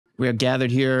We are gathered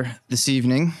here this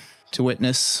evening to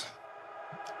witness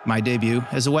my debut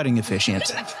as a wedding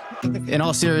officiant. In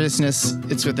all seriousness,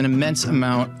 it's with an immense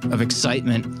amount of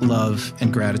excitement, love,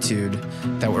 and gratitude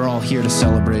that we're all here to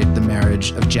celebrate the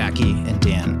marriage of Jackie and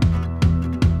Dan.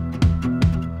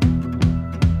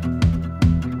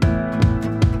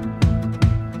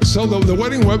 So the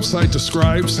wedding website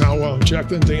describes how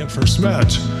Jackie and Dan first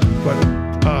met, but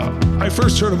I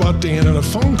first heard about Dan in a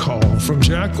phone call from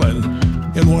Jacqueline,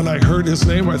 and when I heard his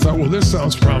name, I thought, well, this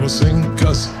sounds promising,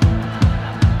 because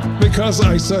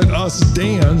I said us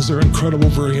Dans are incredible,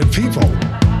 brilliant people.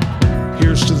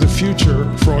 Here's to the future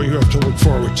for all you have to look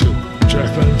forward to.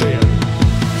 Jacqueline and Dan.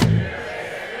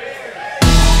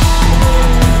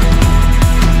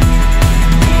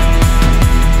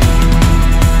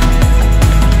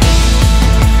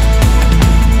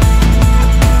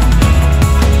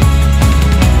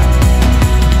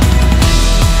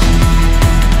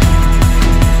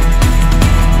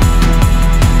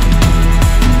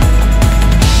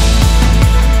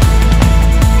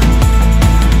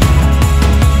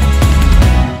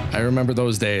 I remember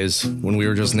those days when we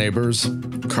were just neighbors,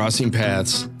 crossing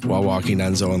paths while walking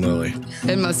Enzo and Lily.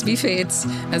 It must be fates,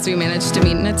 as we managed to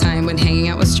meet in a time when hanging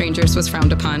out with strangers was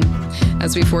frowned upon,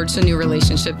 as we forged a new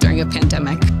relationship during a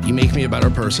pandemic. You make me a better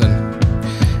person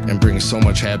and bring so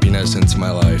much happiness into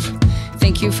my life.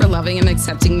 Thank you for loving and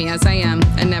accepting me as I am,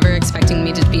 and never expecting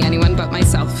me to be anyone but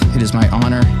myself. It is my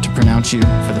honor to pronounce you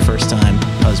for the first time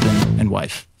husband and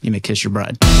wife. You may kiss your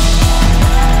bride.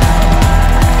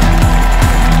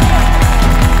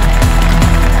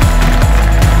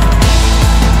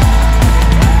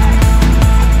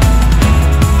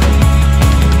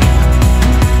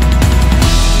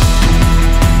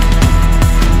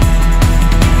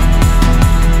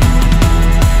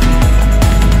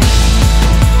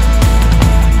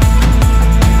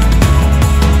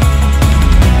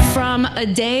 A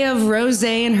day of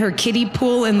rosé in her kiddie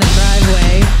pool in the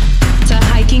driveway, to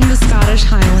hiking the Scottish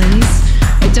Highlands.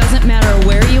 It doesn't matter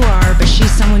where you are, but she's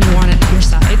someone you want at your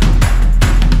side.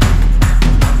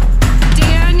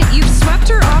 Dan, you've swept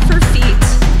her off her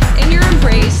feet. In your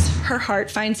embrace, her heart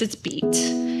finds its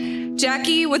beat.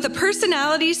 Jackie, with a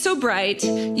personality so bright,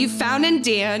 you've found in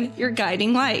Dan your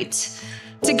guiding light.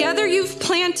 Together you've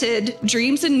planted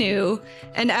dreams anew,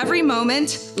 and every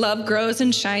moment, love grows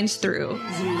and shines through.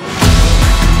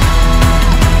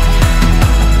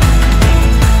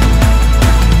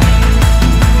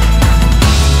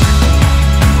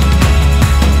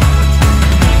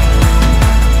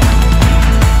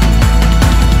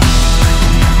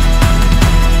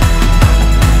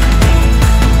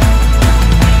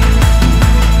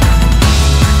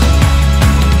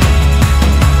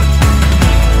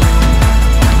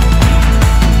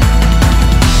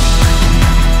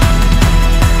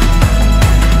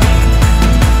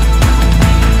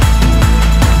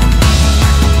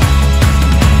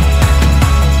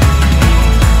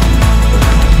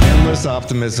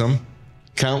 Optimism,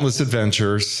 countless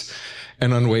adventures,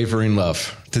 and unwavering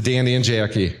love. To Danny and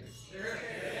Jackie,